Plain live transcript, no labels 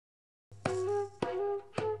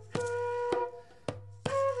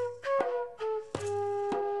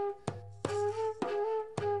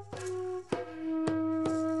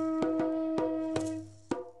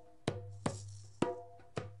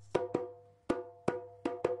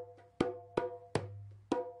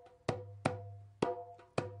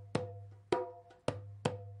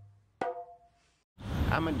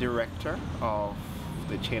I'm a director of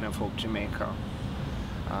the Chain of Hope Jamaica,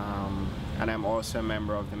 and I'm also a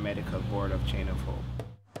member of the medical board of Chain of Hope.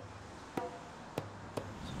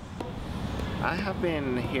 I have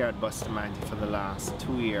been here at Bustamante for the last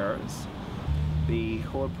 2 years. The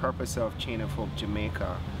whole purpose of Chain of Hope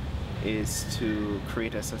Jamaica is to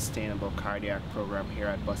create a sustainable cardiac program here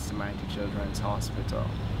at Bustamante Children's Hospital.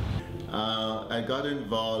 I got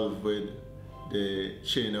involved with the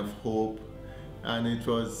Chain of Hope, and it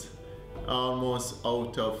was almost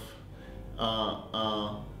out of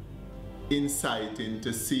insight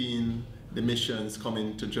into seeing the missions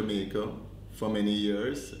coming to Jamaica for many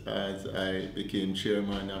years, as I became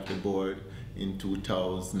chairman of the board in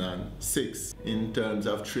 2006. In terms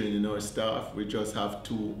of training our staff, we just have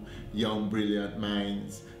 2 young brilliant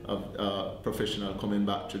minds of professional coming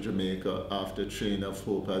back to Jamaica after Chain of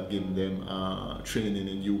Hope had given them training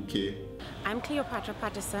in UK. I'm Cleopatra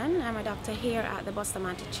Patterson. I'm a doctor here at the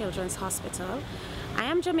Bustamante Children's Hospital. I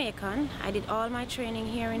am Jamaican. I did all my training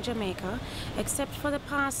here in Jamaica, except for the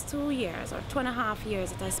past 2 years or 2.5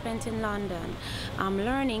 years that I spent in London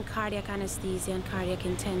learning cardiac anesthesia and cardiac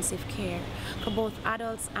intensive care for both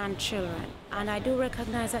adults and children. And I do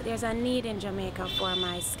recognize that there's a need in Jamaica for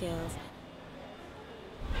my skills.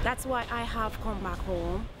 That's why I have come back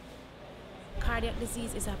home. Cardiac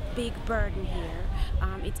disease is a big burden here.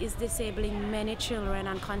 It is disabling many children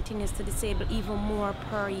and continues to disable even more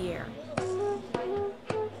per year.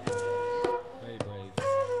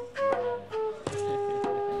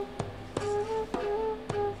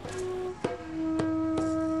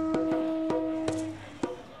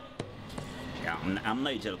 I'm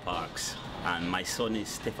Nigel Parks, and my son is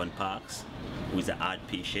Stephen Parks, who is a heart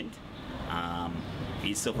patient.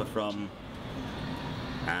 He suffered from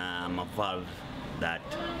a valve that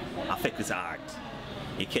affects his heart.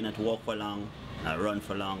 He cannot walk for long, run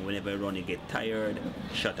for long. Whenever he runs, he gets tired,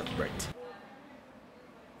 short of breath.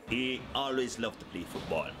 He always loved to play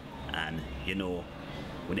football, and you know,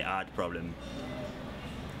 with the heart problem,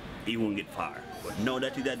 he won't get far. But now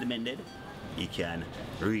that he has mended, he can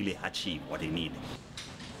really achieve what he needs.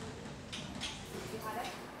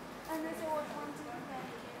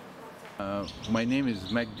 My name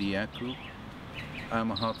is Magdi Yakub.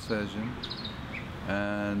 I'm a heart surgeon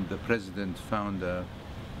and the president founder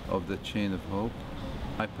of the Chain of Hope.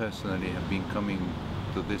 I personally have been coming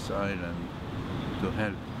to this island to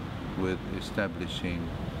help with establishing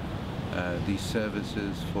these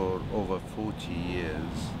services for over 40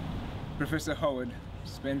 years. Professor Howard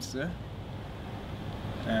Spencer.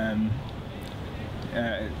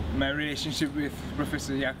 My relationship with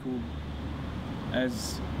Professor Yakub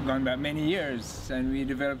has gone back many years, and we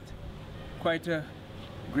developed quite a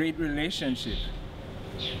great relationship.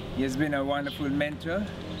 He has been a wonderful mentor.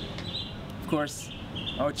 Of course,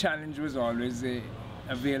 our challenge was always the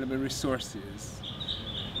available resources,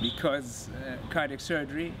 because cardiac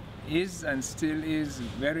surgery is and still is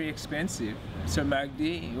very expensive. Sir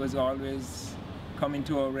Magdi was always coming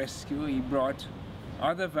to our rescue. He brought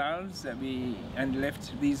other valves and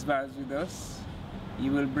left these valves with us. He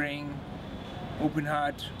will bring open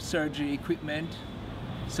heart surgery equipment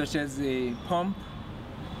such as the pump,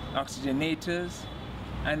 oxygenators,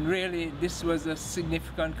 and really this was a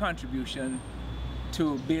significant contribution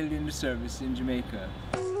to building the service in Jamaica.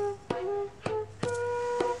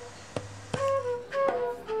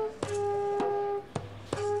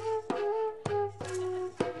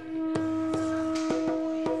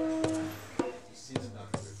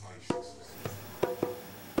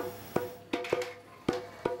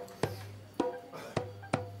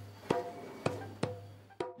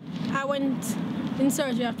 I went in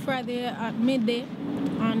surgery at Friday at midday,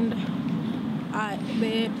 and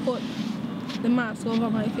they put the mask over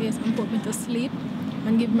my face and put me to sleep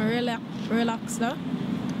and give me relaxer,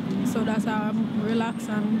 so that I relax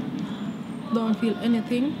and don't feel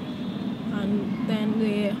anything. And then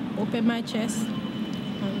they open my chest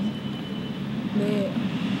and they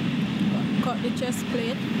cut the chest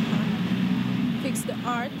plate and fix the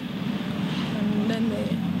heart, and then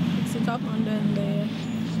they fix it up and then they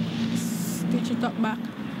stitch it up back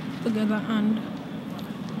together, and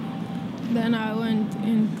then I went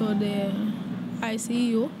into the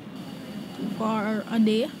ICU for a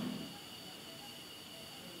day,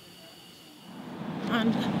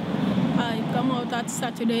 and I come out at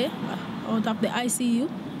Saturday out of the ICU,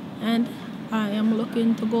 and I am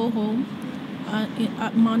looking to go home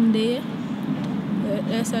at Monday.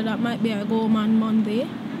 They said that might be I go home on Monday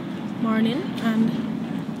morning, and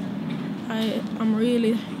I am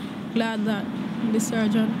really glad that the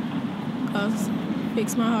surgeon has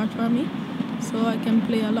fixed my heart for me, so I can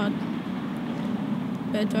play a lot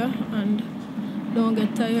better and don't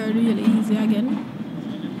get tired really easy again.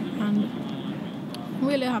 And I'm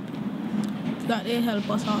really happy that they help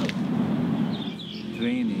us all.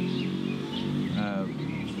 Training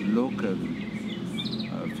local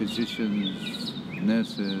physicians,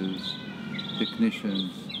 nurses,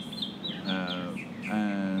 technicians,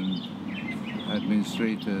 and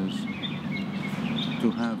administrators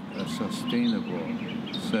to have a sustainable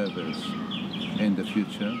service in the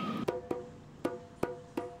future.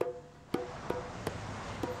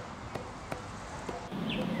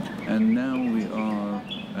 And now we are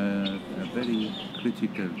at a very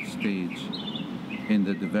critical stage in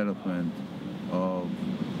the development of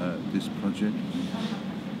this project,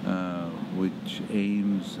 which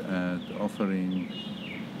aims at offering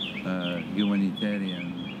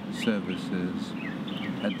humanitarian services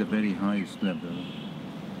at the very highest level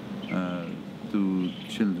to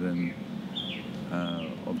children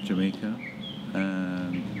of Jamaica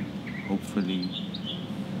and hopefully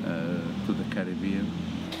to the Caribbean.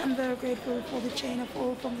 I'm very grateful for the Chain of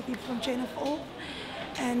Hope, from the people from Chain of Hope,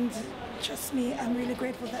 and trust me, I'm really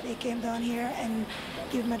grateful that they came down here and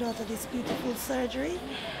gave my daughter this beautiful surgery,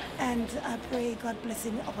 and I pray God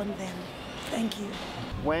blessing upon them. Thank you.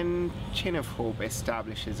 When Chain of Hope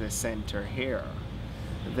establishes a center here,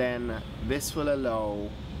 then this will allow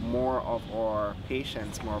more of our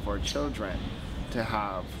patients, more of our children to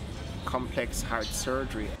have complex heart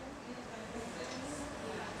surgery.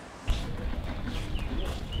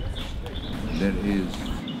 There is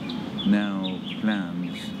now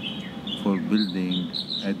plans for building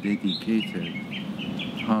a dedicated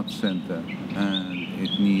heart center, and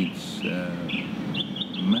it needs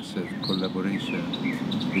massive collaboration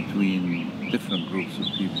between different groups of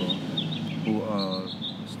people who are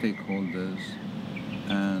stakeholders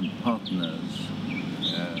and partners.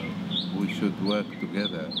 We should work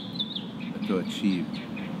together to achieve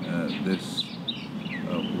this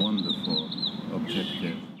wonderful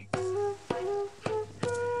objective.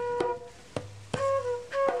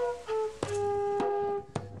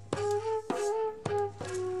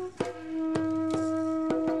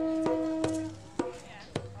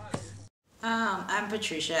 I'm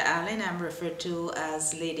Patricia Allen. I'm referred to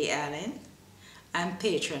as Lady Allen. I'm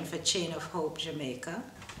patron for Chain of Hope Jamaica.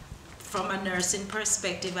 From a nursing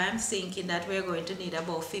perspective, I'm thinking that we're going to need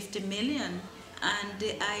about 50 million. And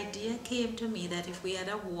the idea came to me that if we had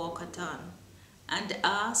a walkathon and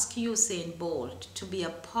ask Usain Bolt to be a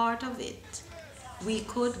part of it, we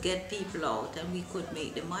could get people out and we could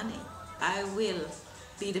make the money. I will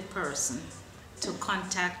be the person to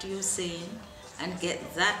contact Usain and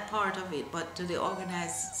get that part of it, but to the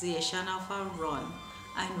organization of a run,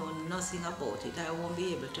 I know nothing about it. I won't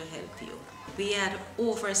be able to help you. We had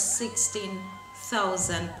over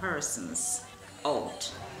 16,000 persons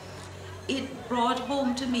out. It brought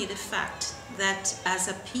home to me the fact that as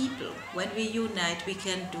a people, when we unite, we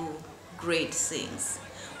can do great things.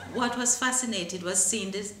 What was fascinating was seeing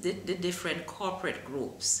the different corporate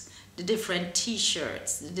groups, the different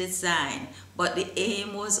t-shirts, the design, but the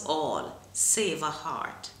aim was all save a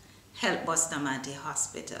heart, help Bustamante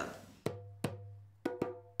Hospital.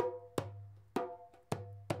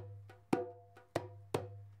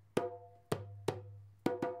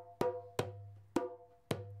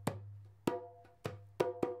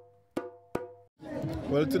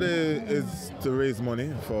 Well, today is to raise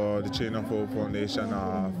money for the Chain of Hope Foundation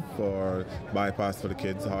for bypass for the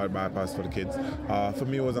kids, heart bypass for the kids. For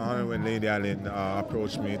me, it was an honor when Lady Allen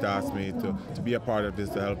approached me to ask me to be a part of this,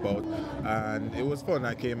 to help out. And it was fun.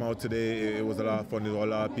 I came out today. It was a lot of fun. There were a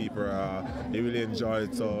lot of people. They really enjoyed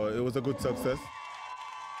it, so it was a good success.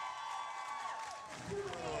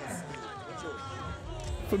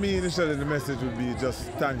 For me, initially, the message would be just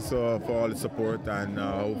thanks for all the support, and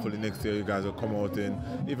hopefully next year you guys will come out in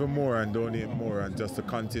even more and donate more, and just to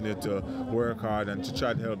continue to work hard and to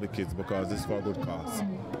try to help the kids, because it's for a good cause.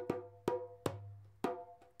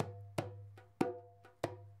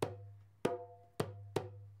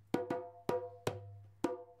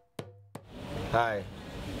 Hi,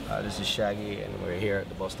 this is Shaggy, and we're here at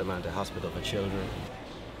the Bustamante Hospital for Children.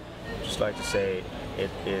 I'd just like to say it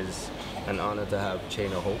is an honor to have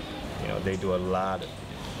Chain of Hope. You know, they do a lot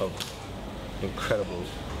of incredible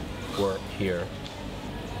work here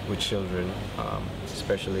with children,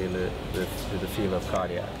 especially in the field of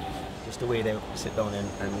cardiac. Just the way they sit down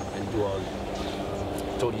and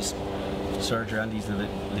do these surgery on these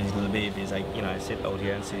little babies. I sit out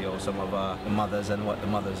here and see some of the mothers and what the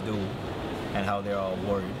mothers do and how they're all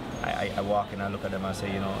worried. I walk and I look at them and say,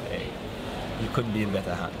 hey, you couldn't be in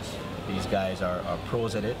better hands. These guys are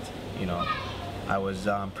pros at it. I was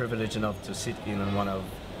privileged enough to sit in on one of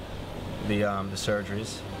the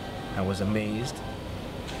surgeries. I was amazed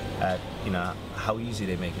at how easy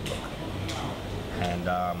they make it look. And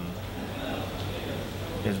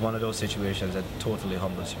it's one of those situations that totally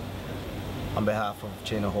humbles you. On behalf of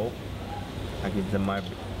Chain of Hope, I give them my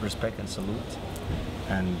respect and salute.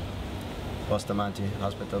 And Bustamante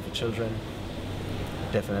Hospital for Children,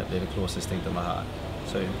 definitely the closest thing to my heart.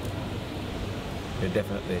 So they're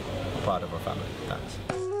definitely a part of our family.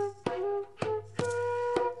 Thanks.